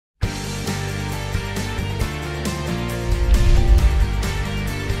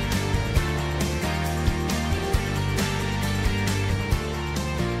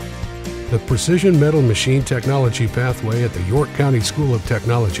The Precision Metal Machine Technology pathway at the York County School of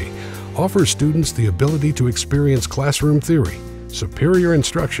Technology offers students the ability to experience classroom theory, superior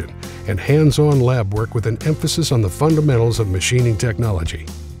instruction, and hands-on lab work with an emphasis on the fundamentals of machining technology.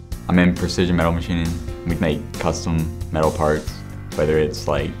 I'm in precision metal machining. We make custom metal parts, whether it's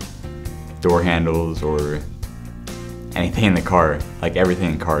like door handles or anything in the car. Like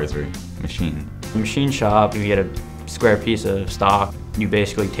everything in cars are machined. Machine shop, you get a square piece of stock. You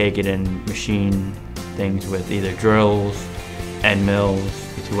basically take it and machine things with either drills, end mills,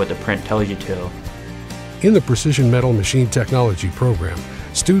 to what the print tells you to. In the Precision Metal Machine Technology program,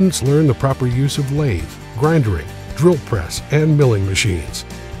 students learn the proper use of lathe, grindering, drill press, and milling machines.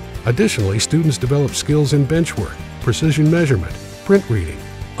 Additionally, students develop skills in bench work, precision measurement, print reading,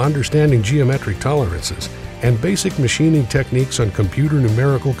 understanding geometric tolerances, and basic machining techniques on computer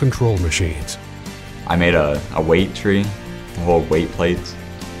numerical control machines. I made a weight tree to hold weight plates,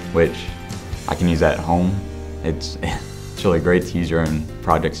 which I can use at home. It's really great to use your own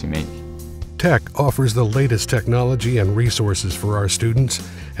projects you make. Tech offers the latest technology and resources for our students,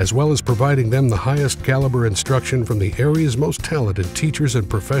 as well as providing them the highest caliber instruction from the area's most talented teachers and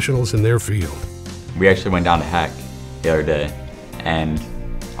professionals in their field. We actually went down to Hack the other day, and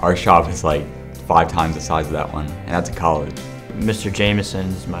our shop is like 5 times the size of that one, and that's a college. Mr.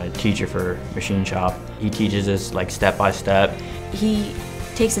 Jameson's my teacher for machine shop. He teaches us like step by step. He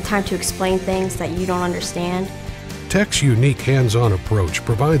takes the time to explain things that you don't understand. Tech's unique hands-on approach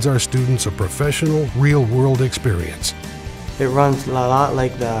provides our students a professional, real-world experience. It runs a lot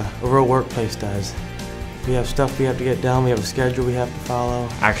like a real workplace does. We have stuff we have to get done, we have a schedule we have to follow.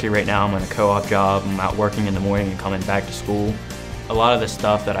 Actually right now I'm on a co-op job. I'm out working in the morning and coming back to school. A lot of the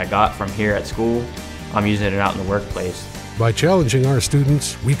stuff that I got from here at school, I'm using it out in the workplace. By challenging our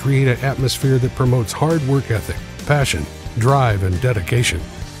students, we create an atmosphere that promotes hard work ethic, passion, drive, and dedication.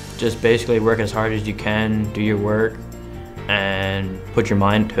 Just basically work as hard as you can, do your work, and put your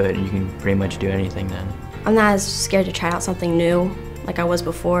mind to it, and you can pretty much do anything then. I'm not as scared to try out something new like I was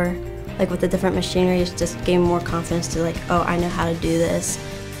before. Like with the different machinery, it just gave me more confidence to like, oh, I know how to do this.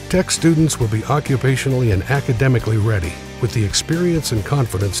 Tech students will be occupationally and academically ready with the experience and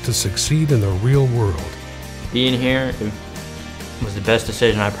confidence to succeed in the real world. Being here was the best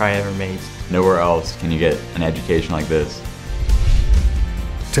decision I probably ever made. Nowhere else can you get an education like this.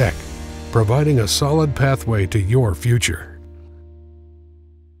 Tech, providing a solid pathway to your future.